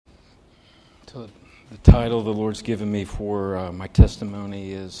So the title the Lord's given me for my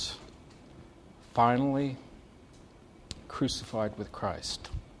testimony is Finally Crucified with Christ.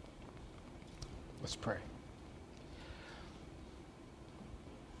 Let's pray.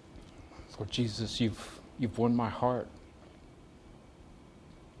 Lord Jesus, you've won my heart.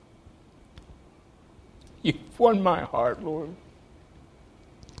 You've won my heart, Lord.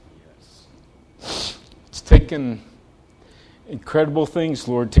 Yes. It's taken incredible things,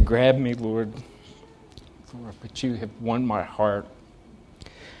 Lord, to grab me, Lord. Lord, but you have won my heart.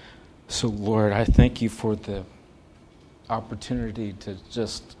 So, Lord, I thank you for the opportunity to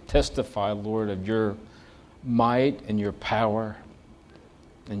just testify, Lord, of your might and your power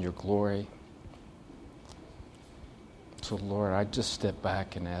and your glory. So, Lord, I just step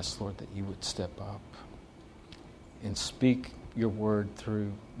back and ask, Lord, that you would step up and speak your word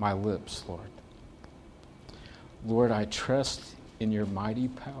through my lips, Lord. Lord, I trust in your mighty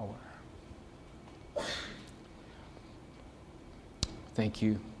power. Thank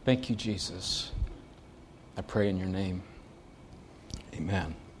you. Thank you, Jesus. I pray in your name.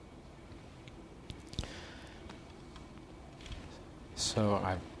 Amen. So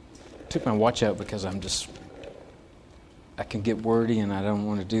I took my watch out because I can get wordy and I don't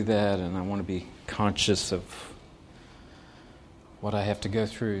want to do that, and I want to be conscious of what I have to go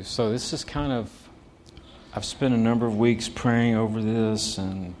through. So this is I've spent a number of weeks praying over this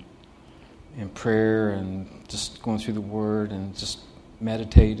and in prayer and just going through the Word and just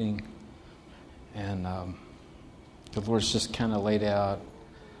meditating. And the Lord's just kind of laid out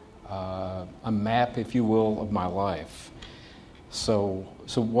a map, if you will, of my life. So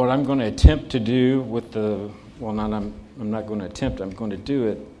what I'm going to attempt to do with I'm not going to attempt, I'm going to do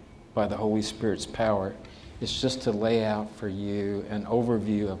it by the Holy Spirit's power. It's just to lay out for you an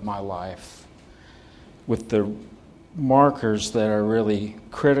overview of my life with the markers that are really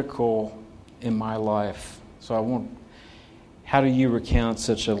critical in my life. So how do you recount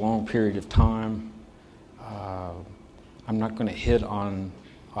such a long period of time? I'm not going to hit on,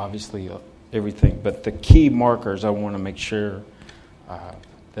 obviously, everything, but the key markers, I want to make sure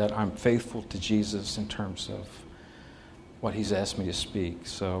that I'm faithful to Jesus in terms of what he's asked me to speak.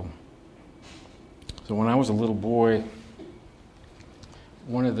 So when I was a little boy,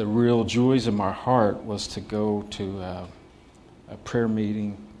 one of the real joys of my heart was to go to a prayer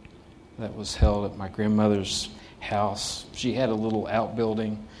meeting that was held at my grandmother's house. She had a little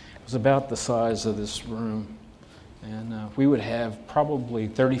outbuilding. It was about the size of this room. And we would have probably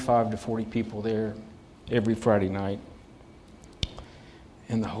 35 to 40 people there every Friday night.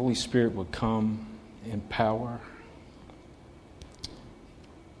 And the Holy Spirit would come in power,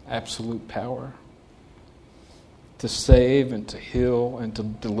 absolute power, to save and to heal and to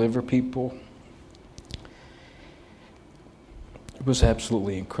deliver people. It was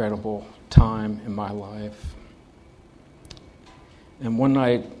absolutely incredible time in my life. And one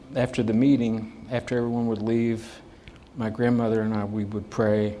night after the meeting, after everyone would leave, my grandmother and I, we would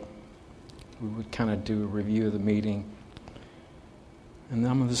pray. We would kind of do a review of the meeting. And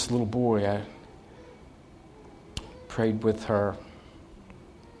I'm this little boy. I prayed with her.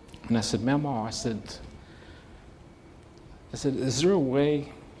 And I said, Mama, I said, is there a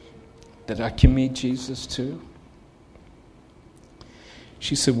way that I can meet Jesus too?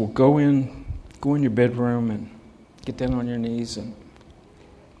 She said, well, go in your bedroom and get down on your knees and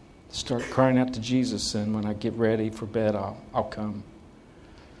start crying out to Jesus, and when I get ready for bed, I'll come.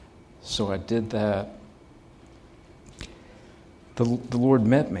 So I did that. The Lord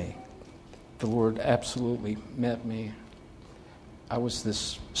met me. The Lord absolutely met me. I was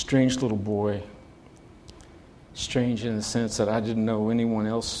this strange little boy, strange in the sense that I didn't know anyone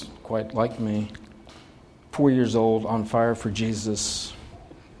else quite like me. 4 years old, on fire for Jesus.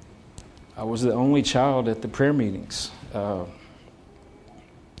 I was the only child at the prayer meetings. And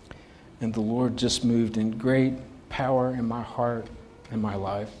the Lord just moved in great power in my heart and my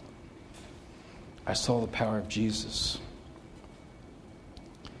life. I saw the power of Jesus.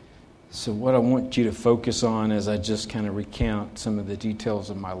 So what I want you to focus on as I just kind of recount some of the details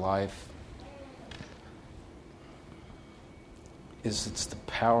of my life is it's the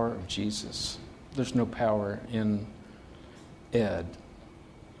power of Jesus. There's no power in Ed.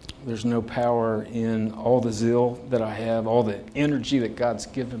 There's no power in all the zeal that I have, all the energy that God's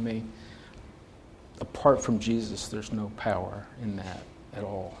given me. Apart from Jesus, there's no power in that at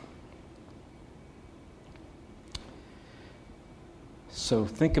all. So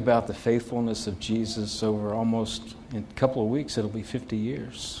think about the faithfulness of Jesus over almost, in a couple of weeks, it'll be 50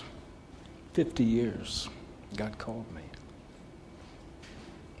 years. 50 years, God called me.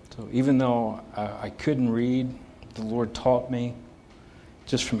 So even though I couldn't read, the Lord taught me.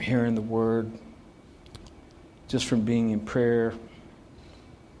 just from hearing the word, just from being in prayer.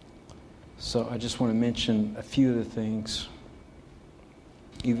 So I just want to mention a few of the things,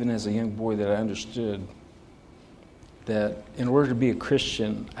 even as a young boy, that I understood that in order to be a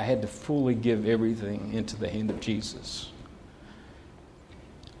Christian, I had to fully give everything into the hand of Jesus.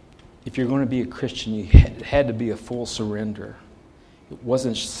 If you're going to be a Christian, it had to be a full surrender. It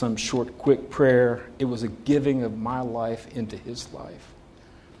wasn't some short, quick prayer. It was a giving of my life into his life.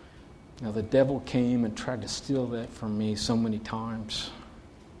 Now, the devil came and tried to steal that from me so many times.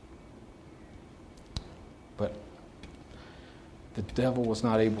 But the devil was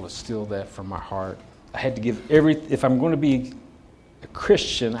not able to steal that from my heart. I had to give if I'm going to be a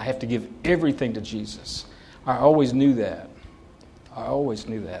Christian, I have to give everything to Jesus. I always knew that.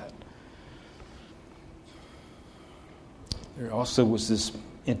 There also was this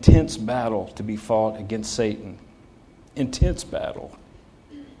intense battle to be fought against Satan. Intense battle.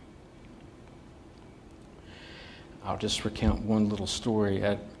 I'll just recount one little story.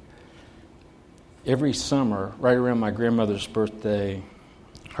 Every summer, right around my grandmother's birthday,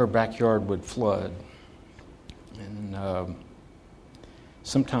 her backyard would flood. And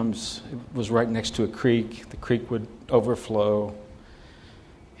sometimes it was right next to a creek. The creek would overflow.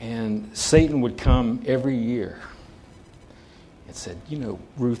 And Satan would come every year and said,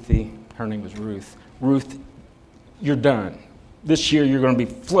 Ruthie, her name was Ruth, Ruth, you're done. This year you're going to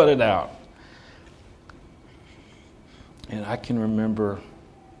be flooded out. And I can remember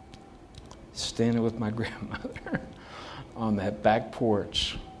standing with my grandmother on that back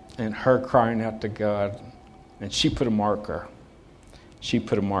porch and her crying out to God. And she put a marker.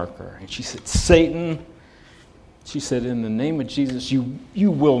 And she said, Satan, she said, in the name of Jesus,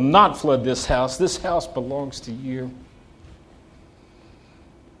 you will not flood this house. This house belongs to you.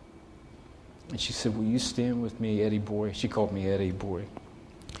 And she said, will you stand with me, Eddie boy? She called me Eddie boy.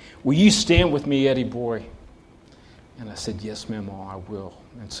 Will you stand with me, Eddie boy? And I said, yes, Mama, I will.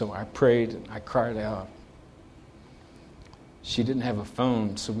 And so I prayed and I cried out. She didn't have a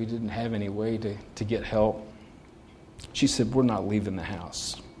phone, so we didn't have any way to get help. She said, we're not leaving the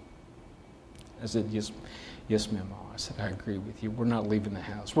house. I said, yes, Mama. I said, I agree with you. We're not leaving the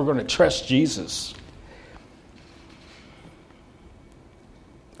house. We're going to trust Jesus.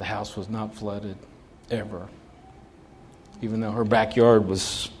 The house was not flooded, ever. Even though her backyard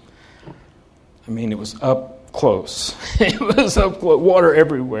was, it was up close. It was up close, water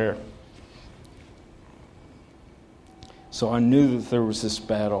everywhere. So I knew that there was this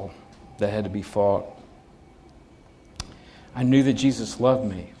battle that had to be fought. I knew that Jesus loved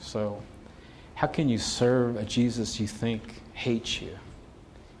me. So how can you serve a Jesus you think hates you?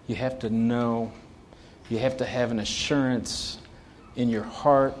 You have to know, you have to have an assurance in your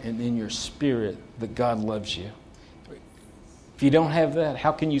heart and in your spirit that God loves you. If you don't have that,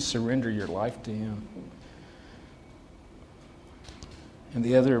 how can you surrender your life to him? And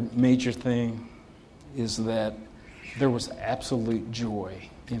the other major thing is that there was absolute joy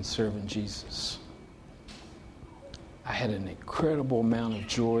in serving Jesus. I had an incredible amount of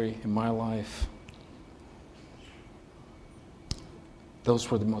joy in my life.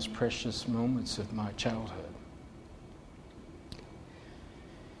 Those were the most precious moments of my childhood.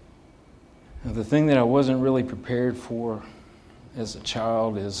 Now, the thing that I wasn't really prepared for as a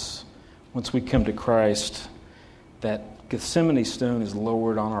child is once we come to Christ, that Gethsemane stone is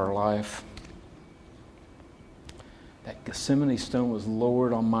lowered on our life. That Gethsemane stone was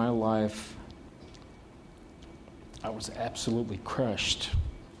lowered on my life. I was absolutely crushed.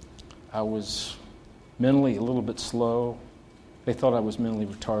 I was mentally a little bit slow. They thought I was mentally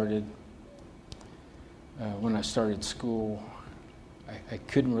retarded. When I started school, I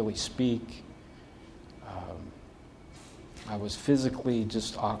couldn't really speak. I was physically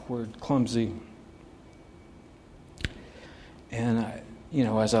just awkward, clumsy. And,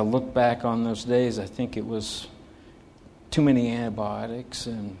 as I look back on those days, I think it was too many antibiotics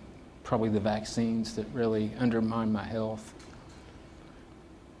and probably the vaccines that really undermined my health.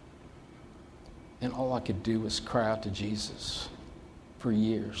 And all I could do was cry out to Jesus for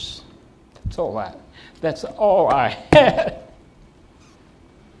years. That's all I had. That's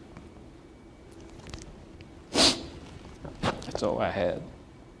all I had.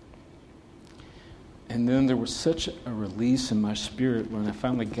 And then there was such a release in my spirit when I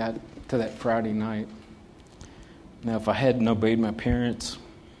finally got to that Friday night. Now, if I hadn't obeyed my parents,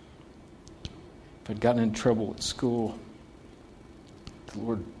 if I'd gotten in trouble at school, the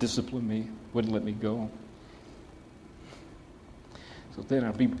Lord disciplined me, wouldn't let me go. So then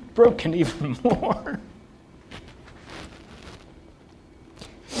I'd be broken even more.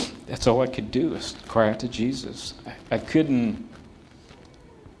 That's all I could do is cry out to Jesus. I couldn't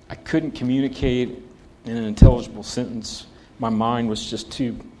I couldn't communicate in an intelligible sentence. My mind was just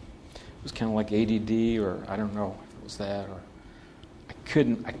too, it was kind of like ADD, or I don't know if it was that, or I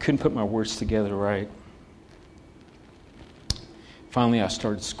couldn't put my words together right. Finally, I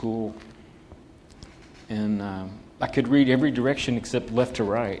started school, and I could read every direction except left to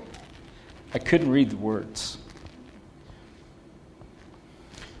right. I couldn't read the words.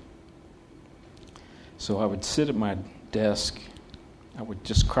 So I would sit at my desk. I would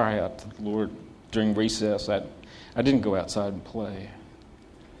just cry out to the Lord during recess. I didn't go outside and play.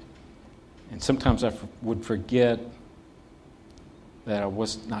 And sometimes I would forget that I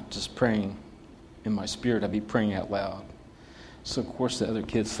was not just praying in my spirit. I'd be praying out loud. So, of course, the other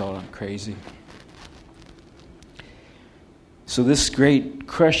kids thought I'm crazy. So this great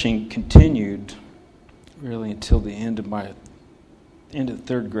crushing continued really until the end of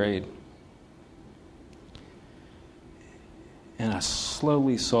third grade. And I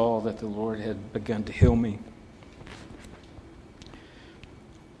slowly saw that the Lord had begun to heal me.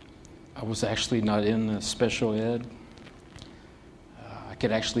 I was actually not in special ed. I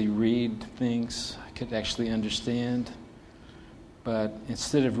could actually read things. I could actually understand. But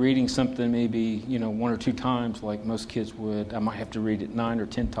instead of reading something maybe, 1 or 2 times like most kids would, I might have to read it 9 or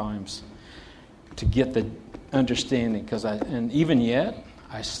 10 times to get the understanding. And even yet,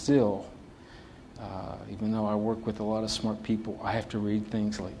 I still, even though I work with a lot of smart people, I have to read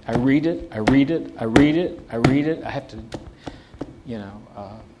things like, I read it. I have to,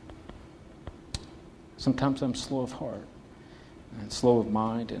 sometimes I'm slow of heart and slow of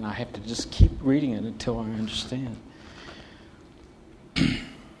mind, and I have to just keep reading it until I understand.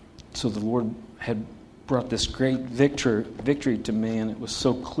 So the Lord had brought this great victory to me, and it was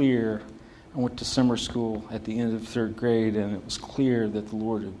so clear. I went to summer school at the end of third grade, and it was clear that the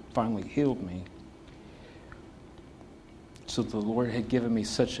Lord had finally healed me. So the Lord had given me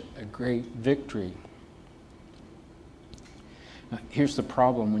such a great victory. Now, here's the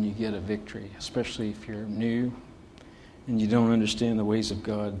problem when you get a victory, especially if you're new and you don't understand the ways of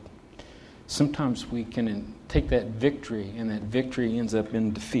God. Sometimes we can take that victory, and that victory ends up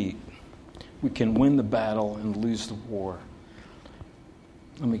in defeat. We can win the battle and lose the war.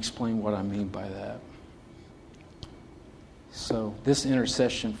 Let me explain what I mean by that. So this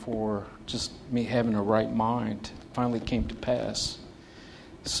intercession for just me having a right mind finally came to pass.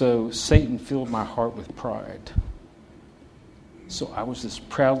 So Satan filled my heart with pride. So I was this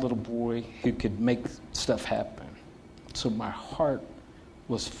proud little boy who could make stuff happen. So my heart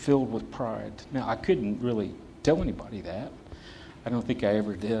was filled with pride. Now, I couldn't really tell anybody that. I don't think I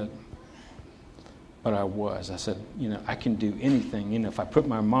ever did. But I was. I said, I can do anything. If I put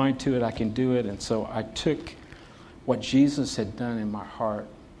my mind to it, I can do it. And so I took what Jesus had done in my heart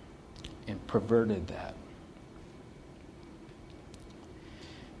and perverted that.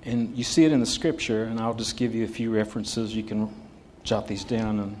 And you see it in the scripture, and I'll just give you a few references. You can jot these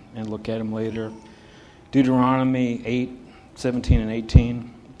down and look at them later. Deuteronomy 8:17 and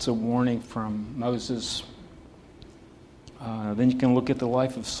 18. It's a warning from Moses. Then you can look at the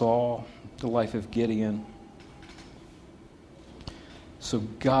life of Saul, the life of Gideon. So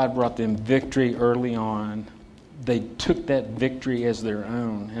God brought them victory early on. They took that victory as their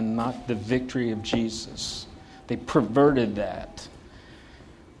own and not the victory of Jesus. They perverted that.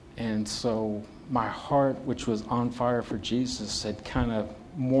 And so my heart, which was on fire for Jesus, had kind of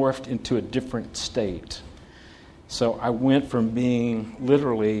morphed into a different state. So I went from being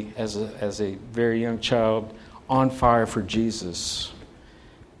literally, as a very young child, on fire for Jesus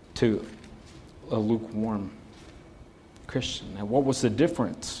to a lukewarm Christian. Now, what was the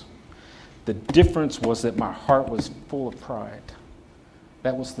difference? The difference was that my heart was full of pride.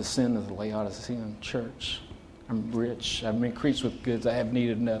 That was the sin of the Laodicean church. I'm rich. I'm increased with goods. I have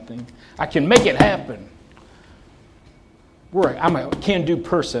need of nothing. I can make it happen. I'm a can-do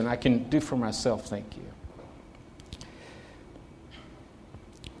person. I can do for myself, thank you.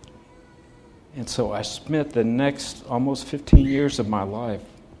 And so I spent the next almost 15 years of my life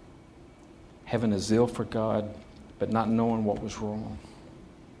having a zeal for God, but not knowing what was wrong.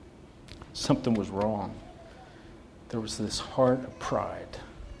 Something was wrong. There was this heart of pride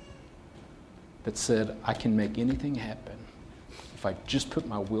that said, I can make anything happen. If I just put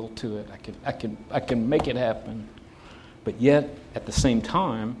my will to it, I can make it happen. But yet, at the same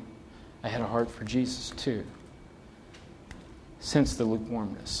time, I had a heart for Jesus too. Sense the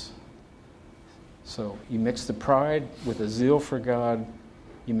lukewarmness. So you mix the pride with a zeal for God,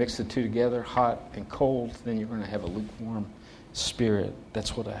 you mix the two together, hot and cold, then you're going to have a lukewarm spirit.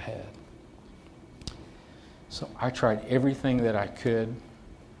 That's what I had. So I tried everything that I could,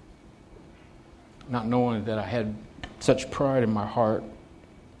 not knowing that I had such pride in my heart,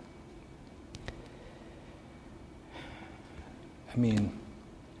 I mean,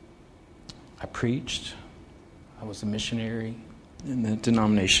 I preached. I was a missionary in the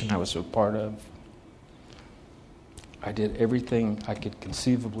denomination I was a part of. I did everything I could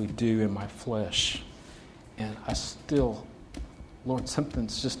conceivably do in my flesh. And I still, Lord,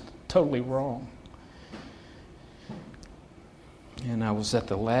 something's just totally wrong. And I was at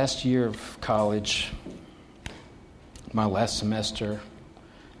the last year of college, my last semester.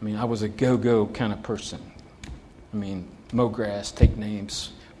 I mean, I was a go-go kind of person. I mean, mow grass, take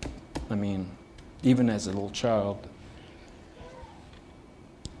names. I mean, even as a little child.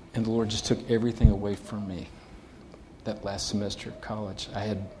 And the Lord just took everything away from me that last semester of college.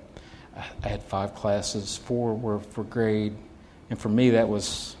 I had 5 classes, 4 were for grade, and for me that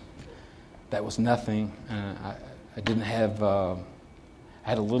was nothing. I didn't have. I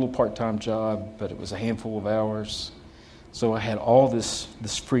had a little part-time job, but it was a handful of hours, so I had all this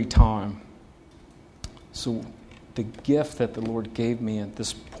free time. So the gift that the Lord gave me at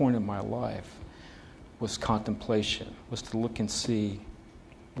this point in my life was contemplation, was to look and see,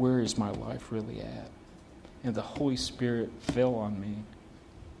 where is my life really at? And the Holy Spirit fell on me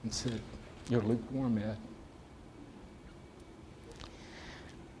and said, "You're lukewarm, Ed."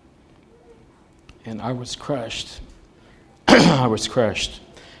 And I was crushed. I was crushed.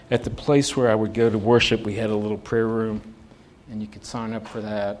 At the place where I would go to worship, we had a little prayer room, and you could sign up for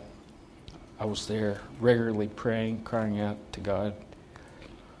that. I was there regularly praying, crying out to God.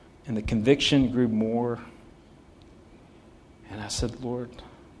 And the conviction grew more. And I said, Lord,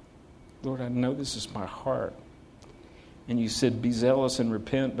 I know this is my heart. And you said, be zealous and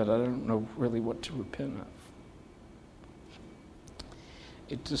repent, but I don't know really what to repent of.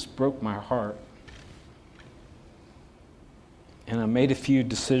 It just broke my heart. And I made a few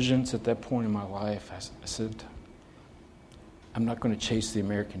decisions at that point in my life. I said, I'm not going to chase the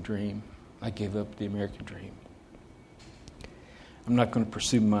American dream. I gave up the American dream. I'm not going to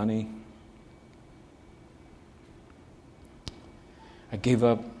pursue money. I gave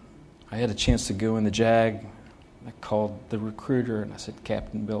up. I had a chance to go in the JAG. I called the recruiter and I said,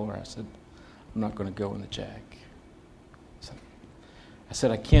 Captain Miller, I said, I'm not going to go in the JAG. I said,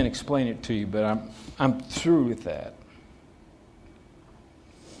 I can't explain it to you, but I'm through with that.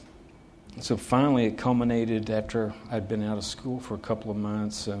 So finally it culminated after I'd been out of school for a couple of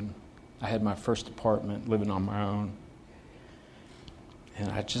months, and I had my first apartment, living on my own. And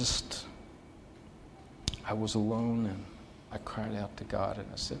I was alone, and I cried out to God, and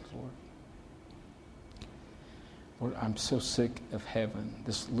I said, Lord, I'm so sick of having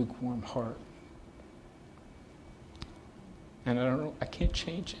this lukewarm heart. And I can't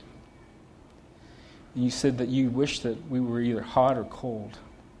change it. And you said that you wish that we were either hot or cold.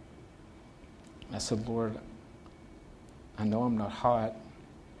 I said, Lord, I know I'm not hot.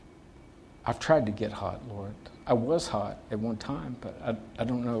 I've tried to get hot, Lord. I was hot at one time, but I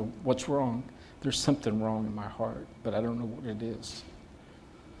don't know what's wrong. There's something wrong in my heart, but I don't know what it is.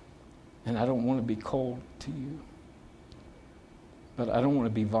 And I don't want to be cold to you. But I don't want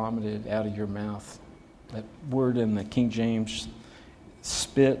to be vomited out of your mouth. That word in the King James,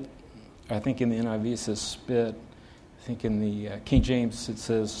 spit, I think in the NIV it says spit. I think in the King James it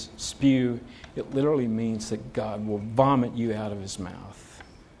says spew. It literally means that God will vomit you out of his mouth.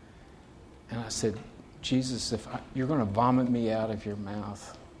 And I said, Jesus, if you're going to vomit me out of your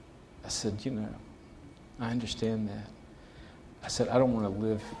mouth, I said, I understand that. I said, I don't want to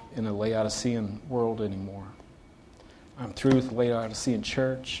live in a Laodicean world anymore. I'm through with Laodicean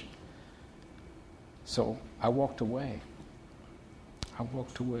church. So I walked away.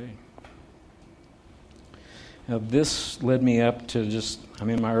 Now, this led me up to I'm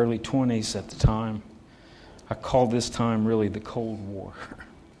in my early 20s at the time. I call this time really the Cold War.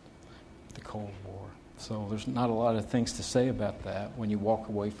 The Cold War. So there's not a lot of things to say about that when you walk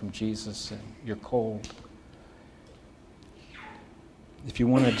away from Jesus and you're cold. If you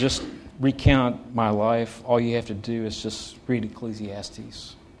want to just recount my life, all you have to do is just read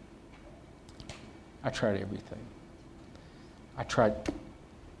Ecclesiastes. I tried everything. I tried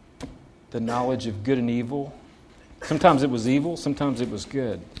the knowledge of good and evil. Sometimes it was evil, sometimes it was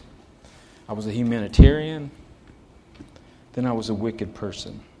good. I was a humanitarian, then I was a wicked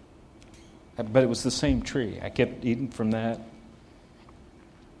person. But it was the same tree. I kept eating from that.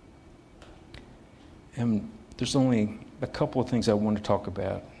 And there's only a couple of things I want to talk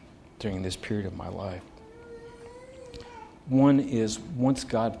about during this period of my life. One is, once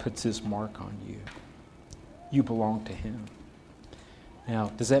God puts his mark on you, you belong to him. Now,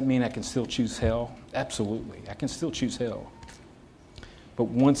 does that mean I can still choose hell? Absolutely. I can still choose hell. But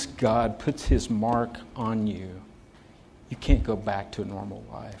once God puts his mark on you, you can't go back to a normal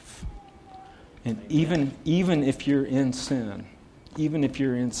life. And even if you're in sin, even if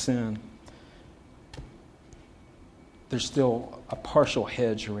you're in sin, there's still a partial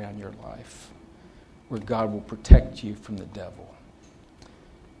hedge around your life where God will protect you from the devil.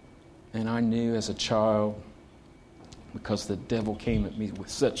 And I knew as a child, because the devil came at me with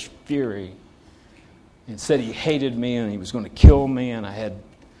such fury and said he hated me and he was going to kill me, and I had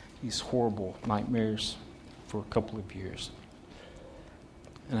these horrible nightmares for a couple of years.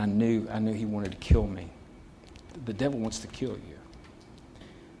 And I knew he wanted to kill me. The devil wants to kill you.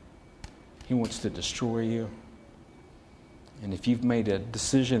 He wants to destroy you. And if you've made a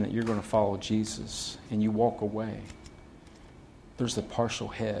decision that you're going to follow Jesus and you walk away, there's a partial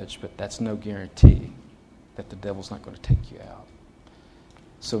hedge, but that's no guarantee that the devil's not going to take you out.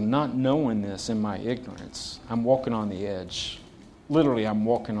 So not knowing this in my ignorance, I'm walking on the edge. Literally, I'm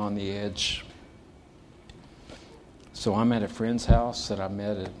walking on the edge. So I'm at a friend's house that I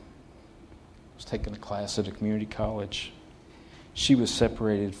met at, I was taking a class at a community college. She was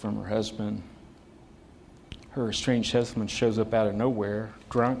separated from her husband. Her estranged husband shows up out of nowhere,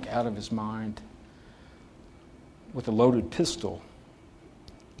 drunk, out of his mind, with a loaded pistol,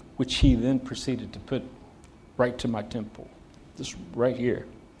 which he then proceeded to put right to my temple, just right here.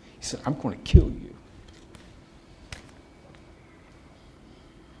 He said, "I'm going to kill you."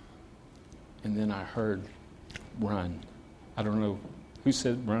 And then I heard, "Run." I don't know who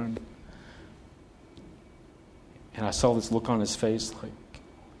said run. And I saw this look on his face,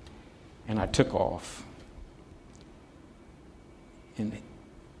 and I took off. And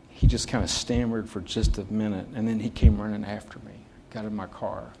he just kind of stammered for just a minute, and then he came running after me, got in my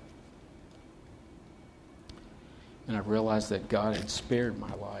car. And I realized that God had spared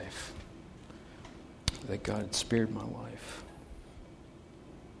my life. That God had spared my life.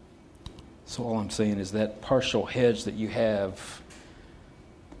 So all I'm saying is that partial hedge that you have,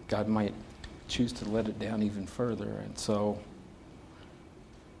 God might choose to let it down even further. And so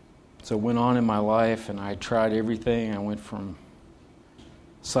it went on in my life, and I tried everything. I went from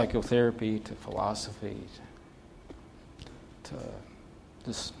psychotherapy to philosophy to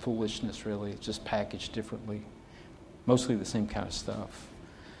this foolishness, really, just packaged differently. Mostly the same kind of stuff.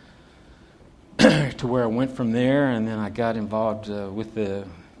 To where I went from there, and then I got involved with the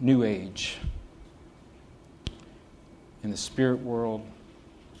New Age in the spirit world.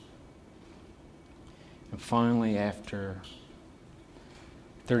 And finally, after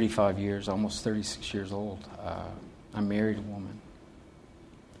 35 years, almost 36 years old, I married a woman.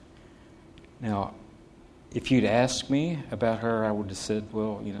 Now, if you'd asked me about her, I would have said,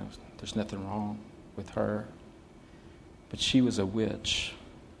 well, there's nothing wrong with her. But she was a witch.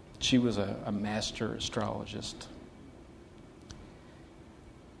 She was a master astrologist.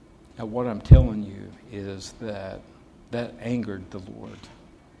 Now, what I'm telling you is that angered the Lord.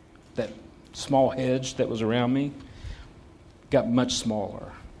 That small hedge that was around me got much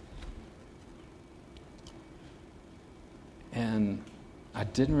smaller. And I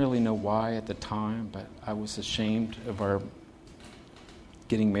didn't really know why at the time, but I was ashamed of our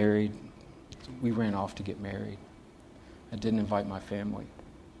getting married. We ran off to get married. I didn't invite my family.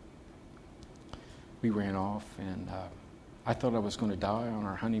 We ran off, and I thought I was going to die on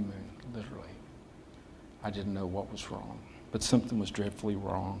our honeymoon, literally. I didn't know what was wrong, but something was dreadfully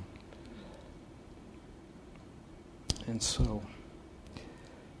wrong. And so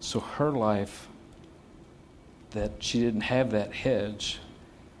her life, that she didn't have that hedge,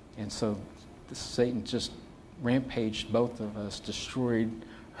 and so Satan just rampaged both of us, destroyed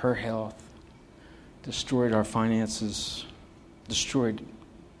her health, destroyed our finances, destroyed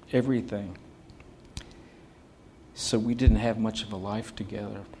everything. So we didn't have much of a life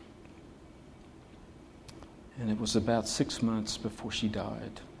together. And it was about 6 months before she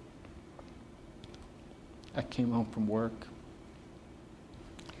died. I came home from work.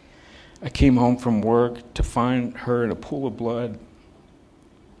 To find her in a pool of blood.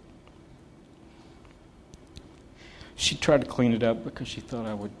 She tried to clean it up because she thought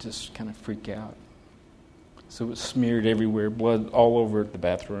I would just kind of freak out. So it was smeared everywhere, blood all over the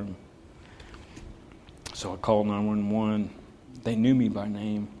bathroom. So I called 911. They knew me by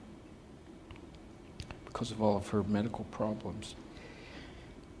name because of all of her medical problems.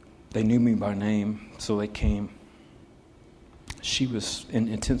 They knew me by name, so they came. She was in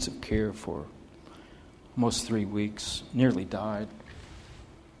intensive care for almost 3 weeks, nearly died.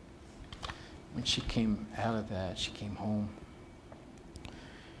 When she came out of that, she came home.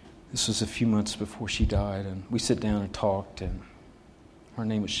 This was a few months before she died, and we sat down and talked, and her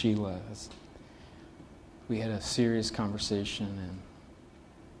name was Sheila. We had a serious conversation, and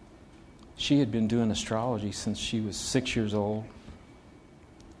she had been doing astrology since she was 6 years old.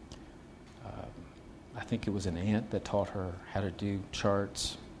 I I think it was an aunt that taught her how to do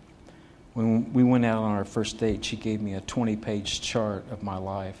charts. When we went out on our first date, she gave me a 20-page chart of my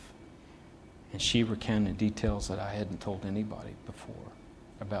life. And she recounted details that I hadn't told anybody before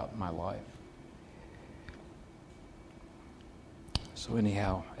about my life. So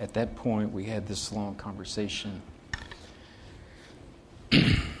anyhow, at that point, we had this long conversation.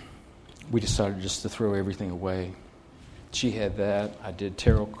 We decided just to throw everything away. She had that. I did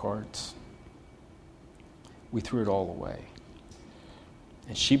tarot cards. We threw it all away.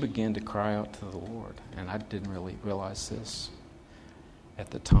 And she began to cry out to the Lord. And I didn't really realize this at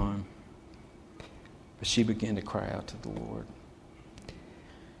the time. But she began to cry out to the Lord.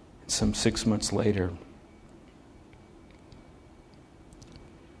 And some 6 months later,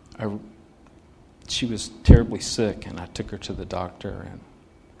 she was terribly sick, and I took her to the doctor, and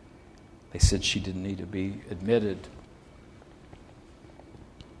they said she didn't need to be admitted.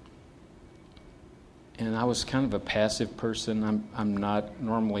 And I was kind of a passive person. I'm not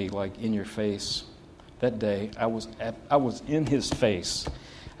normally like in your face. That day, I was in his face.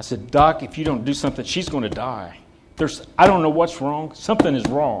 I said, "Doc, if you don't do something, she's going to die. I don't know what's wrong. Something is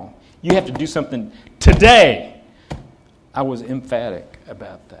wrong. You have to do something today." I was emphatic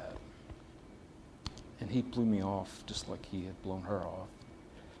about that. And he blew me off just like he had blown her off.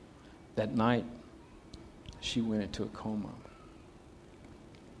 That night, she went into a coma.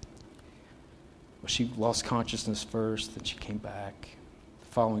 Well, she lost consciousness first, then she came back. The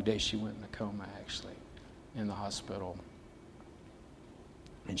following day, she went in a coma, actually, in the hospital.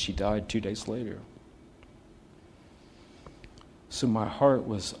 And she died 2 days later. So my heart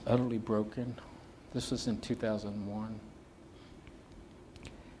was utterly broken. This was in 2001.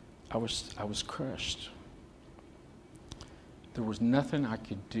 I was crushed. There was nothing I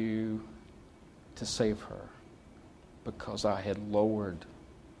could do to save her because I had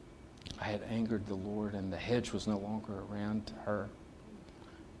angered the Lord, and the hedge was no longer around her.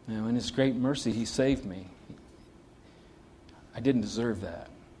 Now, in His great mercy, He saved me. I didn't deserve that.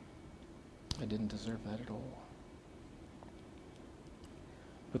 I didn't deserve that at all.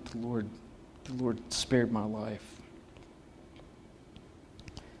 But the Lord spared my life.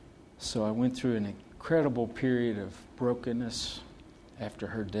 So I went through an incredible period of brokenness after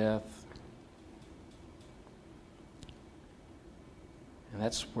her death. And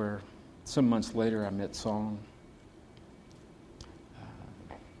that's where, some months later, I met Song.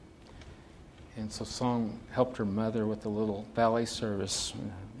 And so Song helped her mother with a little valet service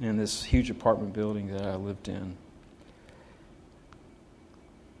in this huge apartment building that I lived in.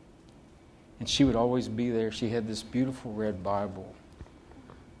 And she would always be there. She had this beautiful red Bible.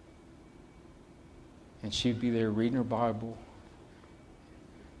 And she'd be there reading her Bible.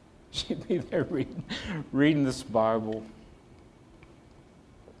 She'd be there reading this Bible.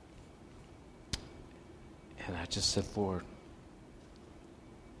 And I just said, "Lord."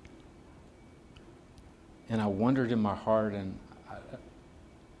 And I wondered in my heart, and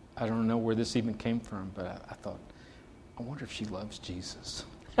I don't know where this even came from, but I thought, I wonder if she loves Jesus.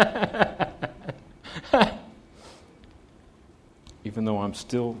 Even though I'm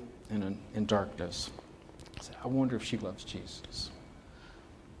still in darkness. I wonder if she loves Jesus.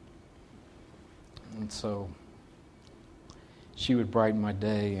 And so she would brighten my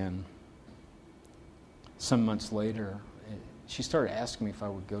day, and some months later, she started asking me if I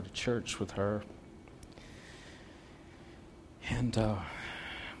would go to church with her. And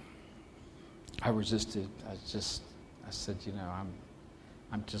I resisted. I said,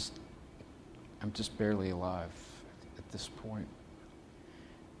 I'm just barely alive at this point.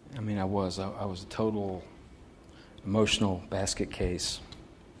 I mean, I was a total emotional basket case.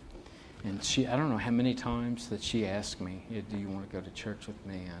 And I don't know how many times that she asked me, "Do you want to go to church with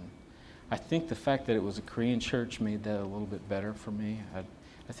me?" And I think the fact that it was a Korean church made that a little bit better for me. I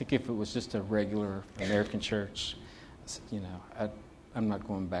think if it was just a regular American church, I'm not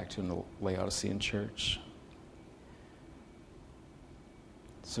going back to a Laodicean church.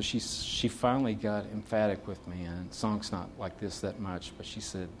 So she finally got emphatic with me, and Song's not like this that much, but she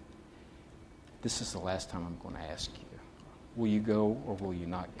said, "This is the last time I'm going to ask you. Will you go or will you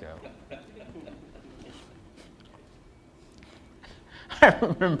not go?" I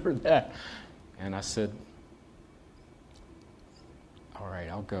remember that. And I said, "All right,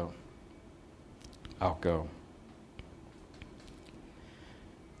 I'll go. I'll go."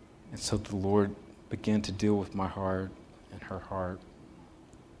 And so the Lord began to deal with my heart and her heart.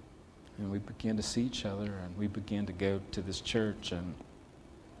 And we began to see each other, and we began to go to this church. And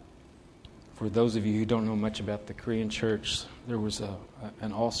for those of you who don't know much about the Korean church, there was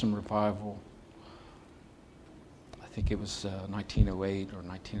an awesome revival. I think it was 1908 or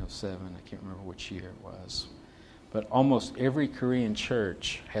 1907. I can't remember which year it was. But almost every Korean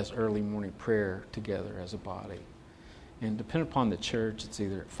church has early morning prayer together as a body. And depending upon the church, it's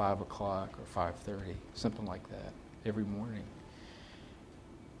either at 5 o'clock or 5:30, something like that, every morning.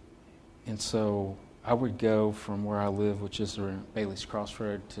 And so I would go from where I live, which is around Bailey's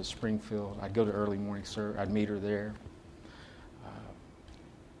Crossroad, to Springfield. I'd go to early morning service. I'd meet her there.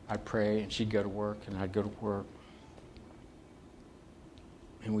 I'd pray, and she'd go to work, and I'd go to work.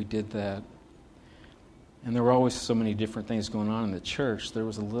 And we did that. And there were always so many different things going on in the church. There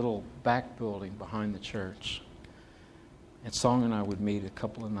was a little back building behind the church. And Song and I would meet a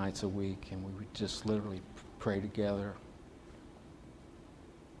couple of nights a week, and we would just literally pray together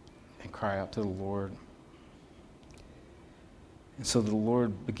and cry out to the Lord. And so the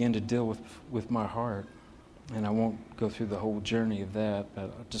Lord began to deal with my heart. And I won't go through the whole journey of that, but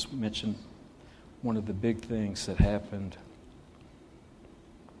I'll just mention one of the big things that happened.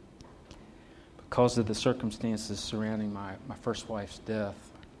 Because of the circumstances surrounding my first wife's death,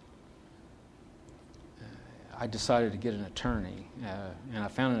 I decided to get an attorney. And I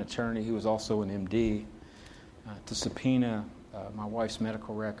found an attorney who was also an MD to subpoena my wife's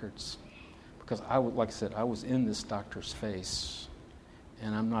medical records. Because like I said, I was in this doctor's face,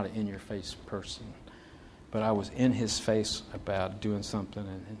 and I'm not an in-your-face person. But I was in his face about doing something,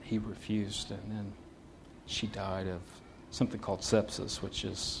 and he refused. And then she died of something called sepsis, which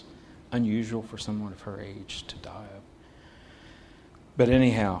is unusual for someone of her age to die of. But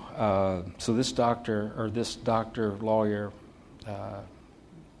anyhow, so this lawyer,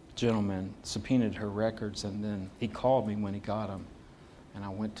 gentleman, subpoenaed her records, and then he called me when he got them. And I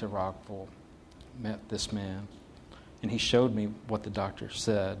went to Rockville, met this man, and he showed me what the doctor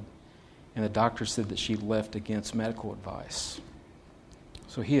said. And the doctor said that she left against medical advice.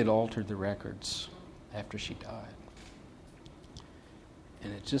 So he had altered the records after she died.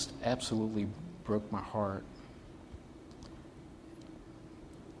 And it just absolutely broke my heart.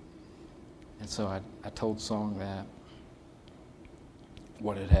 And so I told Song that,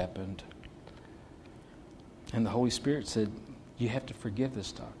 what had happened. And the Holy Spirit said, you have to forgive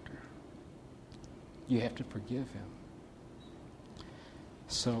this doctor. You have to forgive him.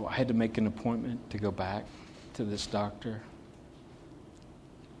 So I had to make an appointment to go back to this doctor.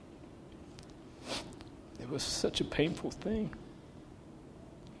 It was such a painful thing.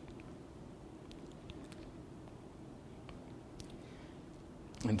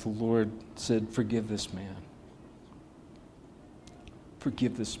 And the Lord said, forgive this man.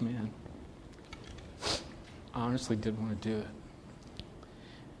 Forgive this man. I honestly didn't want to do it.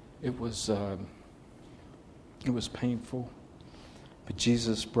 It was painful. But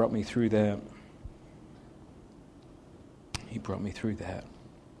Jesus brought me through that. He brought me through that.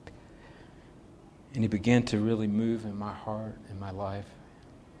 And he began to really move in my heart, in my life,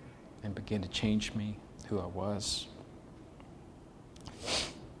 and began to change me, who I was.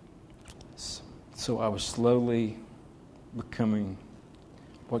 So I was slowly becoming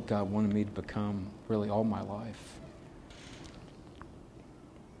what God wanted me to become really all my life.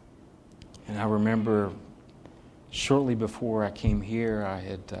 And I remember shortly before I came here, I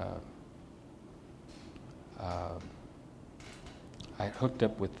hooked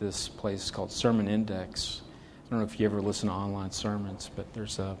up with this place called Sermon Index. I don't know if you ever listen to online sermons, but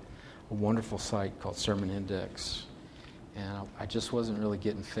there's a wonderful site called Sermon Index. And I just wasn't really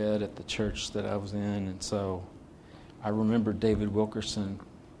getting fed at the church that I was in. And so I remember David Wilkerson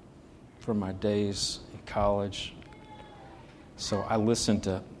from my days in college. So I listened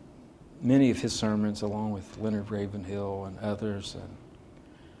to many of his sermons along with Leonard Ravenhill and others, and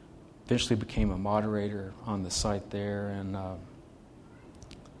eventually became a moderator on the site there. And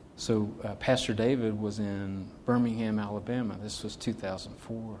so Pastor David was in Birmingham, Alabama. This was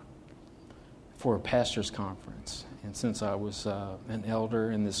 2004 for a pastor's conference. And since I was an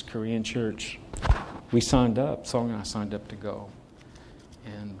elder in this Korean church, we signed up. Song and I signed up to go.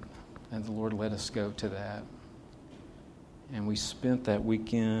 And the Lord let us go to that. And we spent that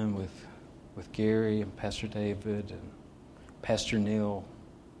weekend with Gary and Pastor David and Pastor Neil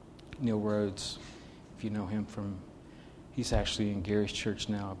Rhodes, if you know him he's actually in Gary's church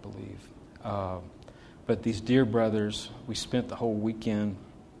now, I believe. But these dear brothers, we spent the whole weekend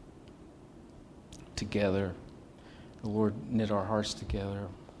together. The Lord knit our hearts together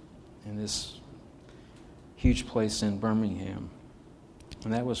in this huge place in Birmingham.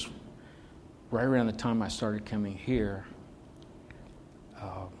 And that was right around the time I started coming here.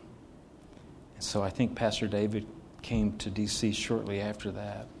 And so I think Pastor David came to D.C. shortly after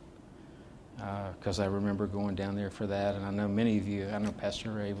that, because I remember going down there for that. And I know many of you, I know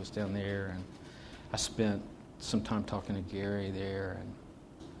Pastor Ray was down there, and I spent some time talking to Gary there, and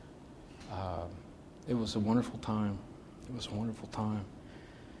it was a wonderful time. It was a wonderful time.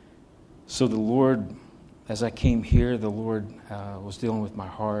 So the Lord, as I came here, the Lord was dealing with my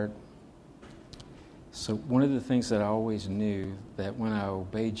heart. So one of the things that I always knew, that when I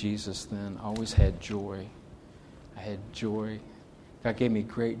obeyed Jesus, then I always had joy. I had joy. God gave me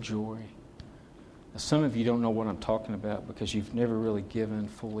great joy. Now, some of you don't know what I'm talking about because you've never really given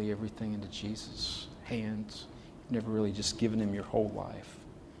fully everything into Jesus' hands. You've never really just given him your whole life.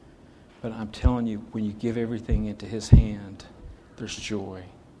 But I'm telling you, when you give everything into his hand, there's joy.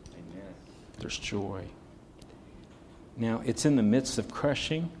 Amen. There's joy. Now, it's in the midst of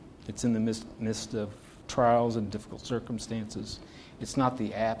crushing. It's in the midst of trials and difficult circumstances. It's not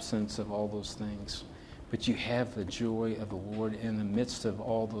the absence of all those things, but you have the joy of the Lord in the midst of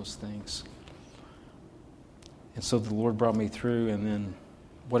all those things. And so the Lord brought me through, and then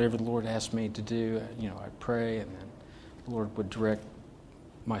whatever the Lord asked me to do, I'd pray, and then the Lord would direct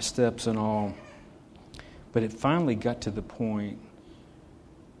my steps and all. But it finally got to the point,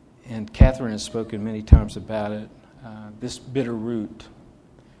 and Catherine has spoken many times about it, this bitter root,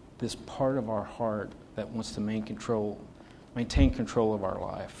 this part of our heart that wants to maintain control of our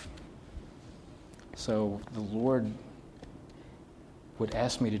life. So the Lord would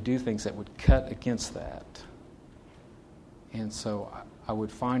ask me to do things that would cut against that. And so I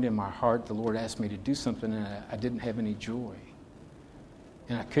would find in my heart the Lord asked me to do something, and I didn't have any joy.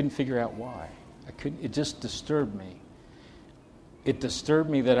 And I couldn't figure out why. It just disturbed me. It disturbed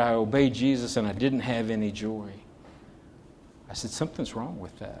me that I obeyed Jesus and I didn't have any joy. I said, something's wrong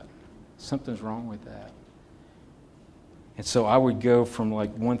with that. Something's wrong with that. And so I would go from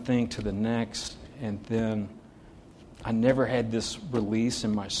like one thing to the next, and then I never had this release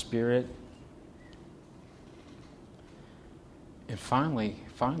in my spirit. And finally,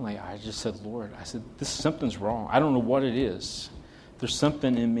 I just said, Lord, something's wrong. I don't know what it is. There's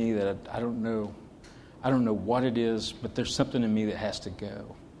something in me that I don't know. I don't know what it is, but there's something in me that has to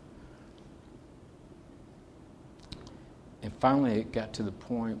go. And finally, it got to the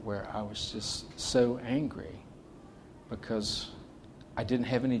point where I was just so angry because I didn't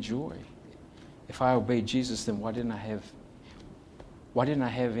have any joy. If I obeyed Jesus, then why didn't I have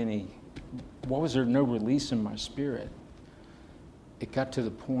any? Why was there no release in my spirit? It got to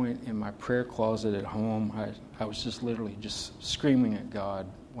the point in my prayer closet at home, I was just literally just screaming at God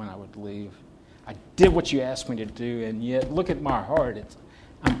when I would leave. I did what you asked me to do, and yet look at my heart.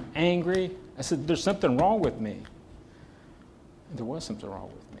 I'm angry. I said, there's something wrong with me. And there was something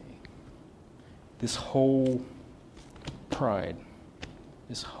wrong with me. This whole pride,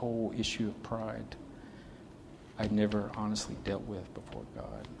 this whole issue of pride, I'd never honestly dealt with before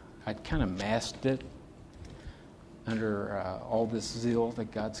God. I'd kind of masked it under all this zeal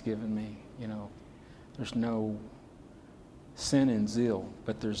that God's given me. There's no sin in zeal,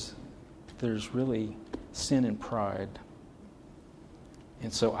 but there's really sin and pride.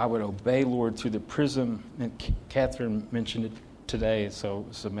 And so I would obey Lord through the prism, and Catherine mentioned it today, so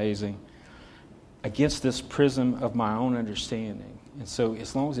it's amazing, against this prism of my own understanding. And so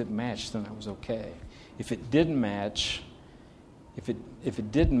as long as it matched, then I was okay. If it didn't match,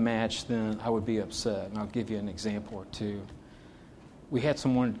 then I would be upset. And I'll give you an example or two. We had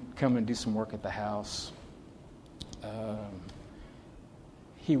someone come and do some work at the house.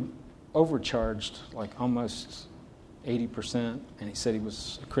 He overcharged like almost 80%, and he said he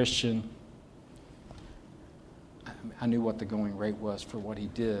was a Christian. I knew what the going rate was for what he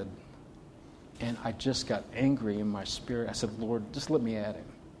did. And I just got angry in my spirit. I said, Lord, just let me at him.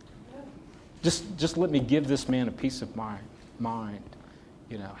 Just let me give this man a piece of my mind.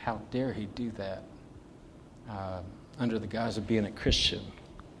 How dare he do that under the guise of being a Christian?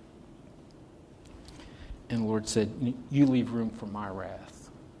 And the Lord said, you leave room for my wrath.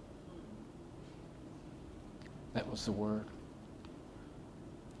 That was the word.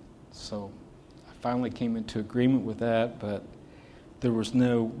 So I finally came into agreement with that, but there was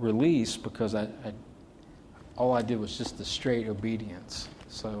no release because all I did was just the straight obedience.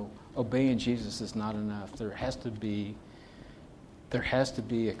 So obeying Jesus is not enough. There has to be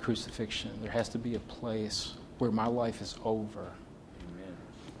a crucifixion. There has to be a place where my life is over. Amen.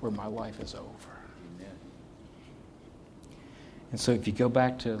 Where my life is over. Amen. And so if you go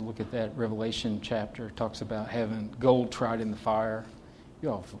back to look at that Revelation chapter, it talks about having gold tried in the fire.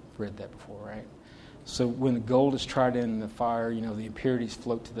 You all have read that before, right? So when the gold is tried in the fire, the impurities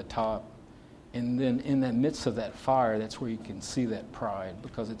float to the top. And then in the midst of that fire, that's where you can see that pride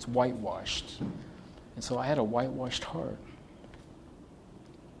because it's whitewashed. And so I had a whitewashed heart.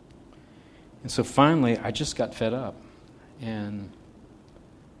 And so finally, I just got fed up, and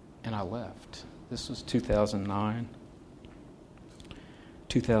I left. This was 2009.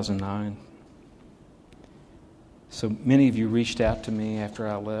 2009. So many of you reached out to me after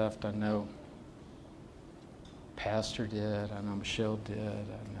I left. I know Pastor did. I know Michelle did.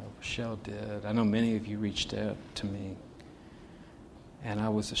 I know Michelle did. I know many of you reached out to me. And I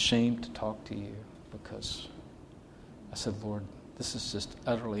was ashamed to talk to you because I said, Lord, this is just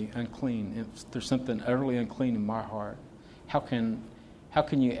utterly unclean. If there's something utterly unclean in my heart, how can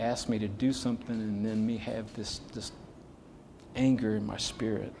you ask me to do something and then me have this anger in my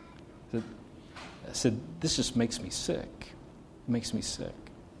spirit? I said, this just makes me sick. It makes me sick.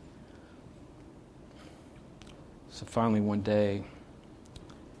 So finally one day,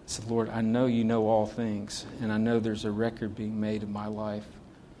 I said, Lord, I know you know all things, and I know there's a record being made of my life,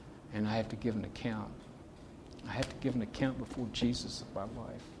 and I have to give an account. I have to give an account before Jesus of my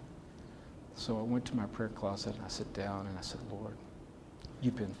life. So I went to my prayer closet, and I sat down, and I said, Lord,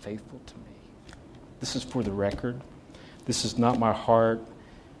 you've been faithful to me. This is for the record. This is not my heart,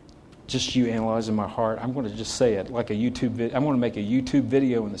 just you analyzing my heart. I'm going to just say it like a YouTube video. I'm going to make a YouTube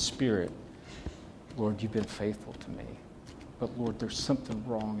video in the Spirit. Lord, you've been faithful to me. But Lord, there's something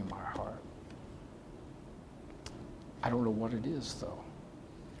wrong in my heart. I don't know what it is, though.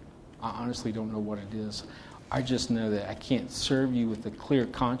 I honestly don't know what it is. I just know that I can't serve you with a clear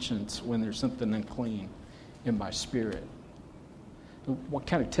conscience when there's something unclean in my spirit. What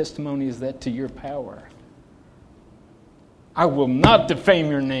kind of testimony is that to your power? I will not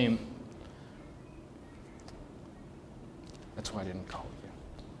defame your name. That's why I didn't call you.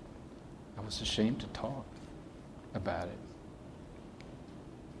 I was ashamed to talk about it.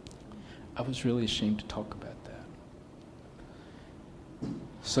 I was really ashamed to talk about that.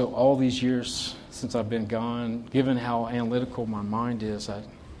 So all these years since I've been gone, given how analytical my mind is, I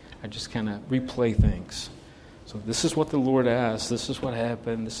just kind of replay things. So this is what the Lord asked. This is what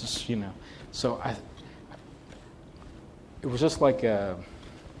happened. This is, So it was just like I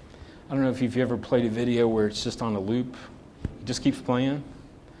don't know if you've ever played a video where it's just on a loop. It just keeps playing.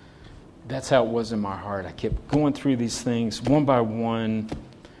 That's how it was in my heart. I kept going through these things one by one.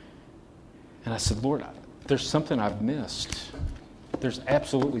 And I said, Lord, there's something I've missed. There's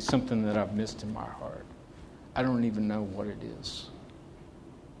absolutely something that I've missed in my heart. I don't even know what it is.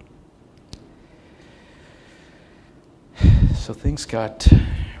 So things got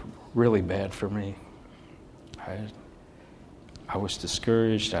really bad for me. I was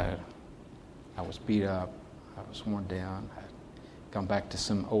discouraged. I was beat up. I was worn down. I'd gone back to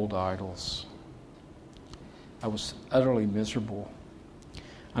some old idols. I was utterly miserable.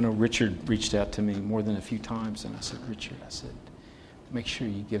 I know Richard reached out to me more than a few times, and I said, Richard, make sure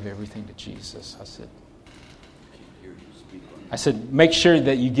you give everything to Jesus. I said, make sure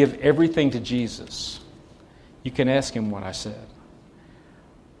that you give everything to Jesus. You can ask him what I said.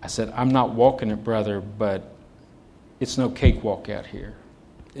 I said, I'm not walking it, brother, but it's no cakewalk out here.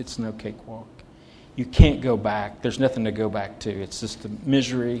 It's no cakewalk. You can't go back. There's nothing to go back to. It's just the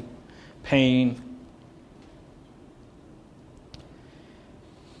misery, pain.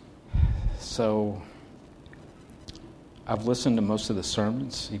 So I've listened to most of the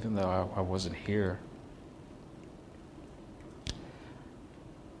sermons, even though I wasn't here.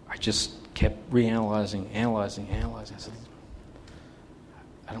 I just kept analyzing. I said,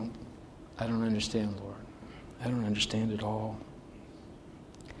 I don't understand, Lord. I don't understand it all.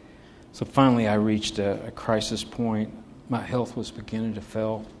 So finally I reached a crisis point. My health was beginning to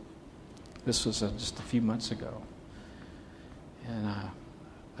fail. This was just a few months ago. And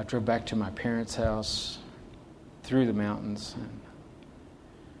I drove back to my parents' house through the mountains.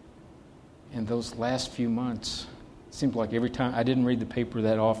 And those last few months, it seemed like every time, I didn't read the paper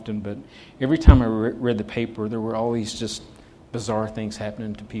that often, but every time I read the paper, there were all these just bizarre things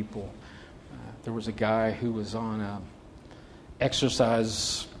happening to people. There was a guy who was on an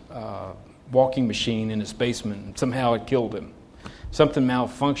exercise walking machine in his basement, and somehow it killed him. Something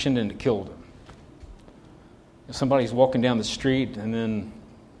malfunctioned and it killed him. Somebody's walking down the street and then,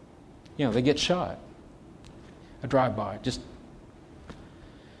 they get shot. A drive-by.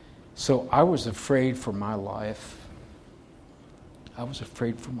 So I was afraid for my life. I was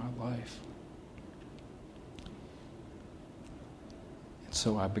afraid for my life. And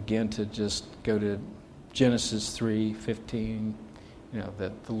so I began to just go to Genesis 3:15,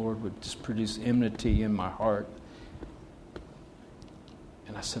 that the Lord would just produce enmity in my heart.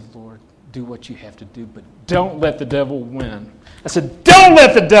 And I said, Lord, do what you have to do, but don't let the devil win. I said, don't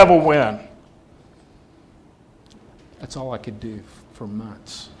let the devil win. That's all I could do for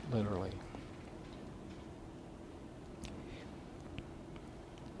months, literally.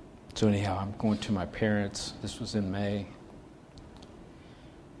 So anyhow, I'm going to my parents. This was in May.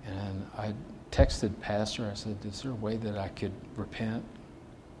 And texted Pastor. I said, is there a way that I could repent?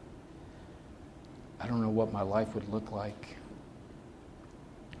 I don't know what my life would look like,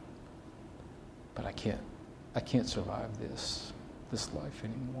 but I can't survive this life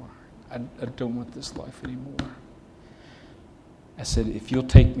anymore. I don't want this life anymore. I said, if you'll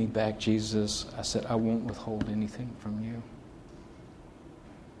take me back, Jesus, I said, I won't withhold anything from you.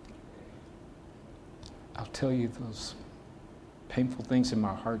 I'll tell you those painful things in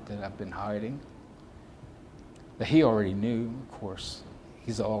my heart that I've been hiding, that he already knew, of course.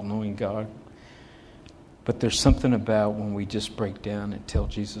 He's an all-knowing God. But there's something about when we just break down and tell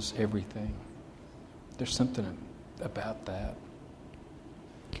Jesus everything. There's something about that.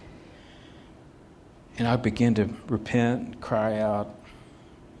 And I began to repent and cry out.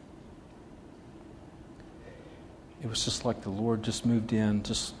 It was just like the Lord just moved in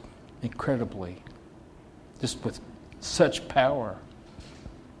just incredibly, just with such power.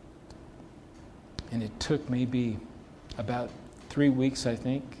 And it took maybe about 3 weeks, I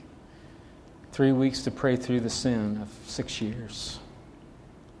think. 3 weeks to pray through the sin of 6 years.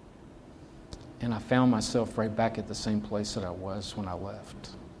 And I found myself right back at the same place that I was when I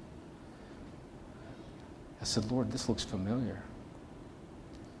left. I said, Lord, this looks familiar.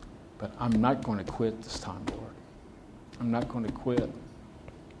 But I'm not going to quit this time, Lord. I'm not going to quit.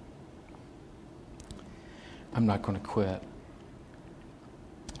 I'm not going to quit.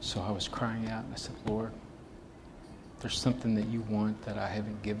 So I was crying out and I said, Lord, there's something that you want that I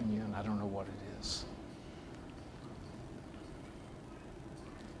haven't given you and I don't know what it is.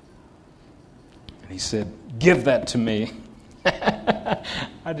 And he said, give that to me.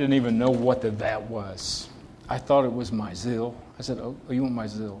 I didn't even know what that was. I thought it was my zeal. I said, oh, you want my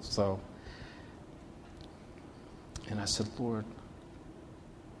zeal? So, and I said, Lord,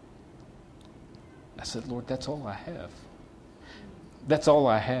 that's all I have. That's all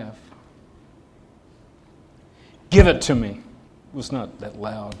I have. Give it to me. It was not that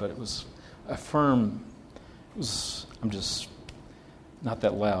loud, but it was a firm, I'm just not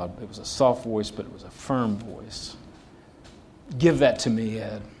that loud. It was a soft voice, but it was a firm voice. Give that to me,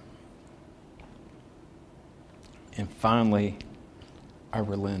 Ed. And finally, I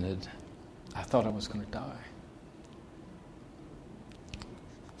relented. I thought I was going to die.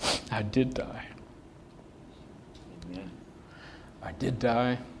 I did die. Amen. I did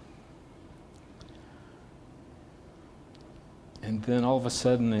die. And then all of a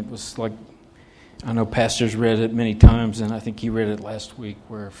sudden it was like, I know Pastor's read it many times, and I think he read it last week,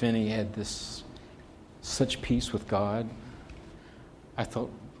 where Finney had this such peace with God. I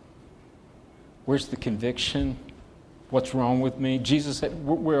thought, where's the conviction? What's wrong with me? Jesus said,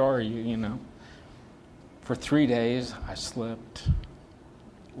 where are you, you know? For 3 days, I slept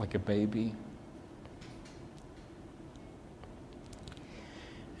like a baby.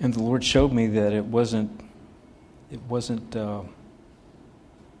 And the Lord showed me that it wasn't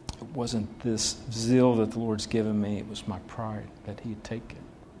this zeal that the Lord's given me. It was my pride that He had taken.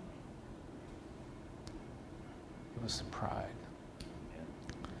 It was the pride.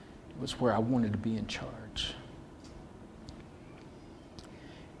 It was where I wanted to be in charge.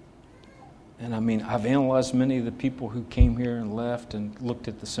 And I mean, I've analyzed many of the people who came here and left and looked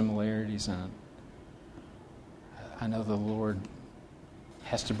at the similarities, and I know the Lord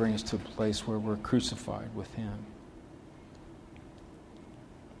has to bring us to a place where we're crucified with Him.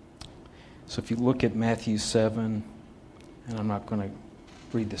 So if you look at Matthew 7, and I'm not going to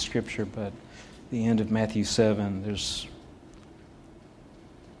read the scripture, but the end of Matthew 7, there's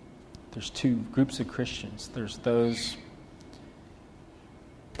two groups of Christians. There's those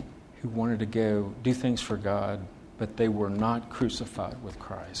who wanted to go do things for God, but they were not crucified with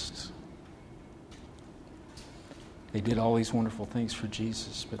Christ. They did all these wonderful things for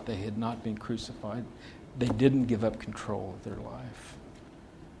Jesus, but they had not been crucified. They didn't give up control of their life.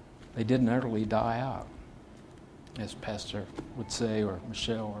 They didn't utterly die out, as Pastor would say, or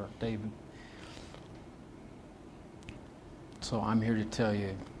Michelle, or David. So I'm here to tell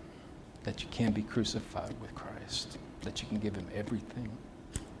you that you can be crucified with Christ, that you can give Him everything.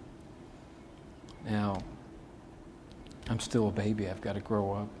 Now, I'm still a baby. I've got to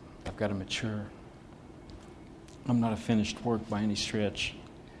grow up. I've got to mature. I'm not a finished work by any stretch.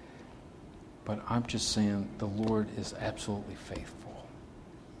 But I'm just saying the Lord is absolutely faithful.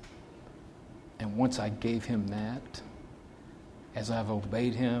 And once I gave Him that, as I've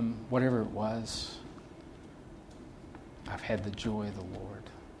obeyed Him, whatever it was, I've had the joy of the Lord.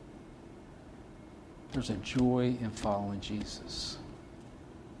 There's a joy in following Jesus.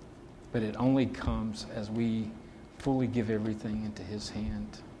 But it only comes as we fully give everything into His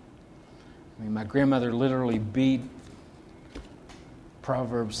hand. I mean, my grandmother literally beat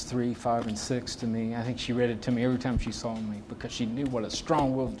Proverbs 3, 5, and 6 to me. I think she read it to me every time she saw me because she knew what a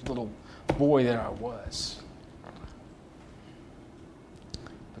strong-willed little boy that I was.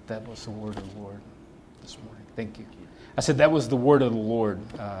 But that was the word of the Lord this morning. Thank you. I said that was the word of the Lord.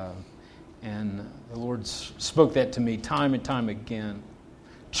 And the Lord spoke that to me time and time again.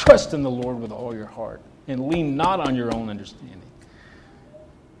 Trust in the Lord with all your heart and lean not on your own understanding.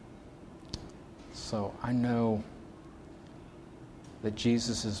 So I know that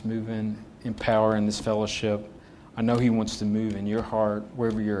Jesus is moving in power in this fellowship. I know He wants to move in your heart,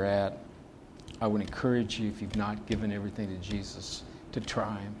 wherever you're at. I would encourage you, if you've not given everything to Jesus, to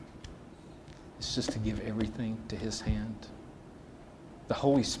try Him. It's just to give everything to His hand. The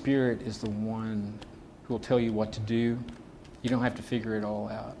Holy Spirit is the one who will tell you what to do. You don't have to figure it all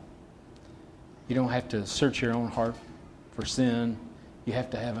out. You don't have to search your own heart for sin. You have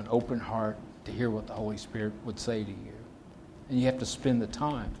to have an open heart to hear what the Holy Spirit would say to you. And you have to spend the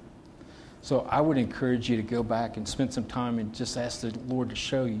time. So I would encourage you to go back and spend some time and just ask the Lord to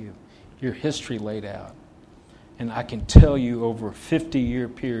show you your history laid out. And I can tell you over a 50-year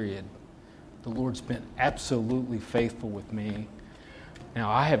period, the Lord's been absolutely faithful with me. Now,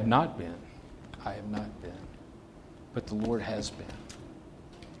 I have not been. But the Lord has been.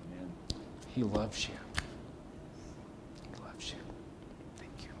 Amen. He loves you. He loves you.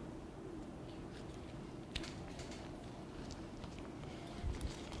 Thank you.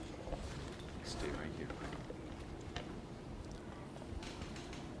 Stay right here.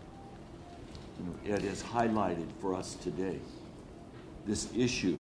 You know, Ed has highlighted for us today this issue